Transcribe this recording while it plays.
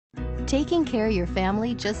Taking care of your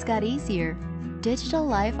family just got easier. Digital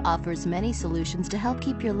Life offers many solutions to help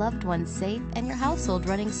keep your loved ones safe and your household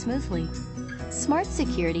running smoothly. Smart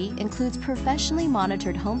security includes professionally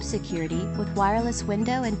monitored home security with wireless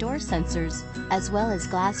window and door sensors, as well as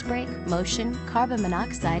glass break, motion, carbon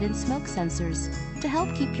monoxide, and smoke sensors to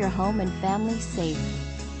help keep your home and family safe.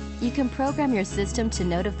 You can program your system to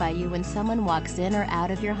notify you when someone walks in or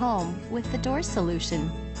out of your home with the door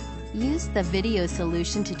solution. Use the video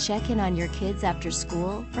solution to check in on your kids after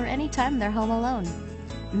school or anytime they're home alone.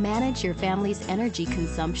 Manage your family's energy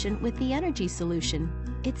consumption with the energy solution.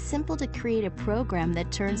 It's simple to create a program that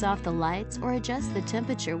turns off the lights or adjusts the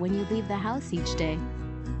temperature when you leave the house each day.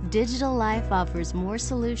 Digital Life offers more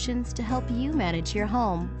solutions to help you manage your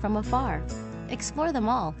home from afar. Explore them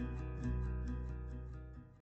all.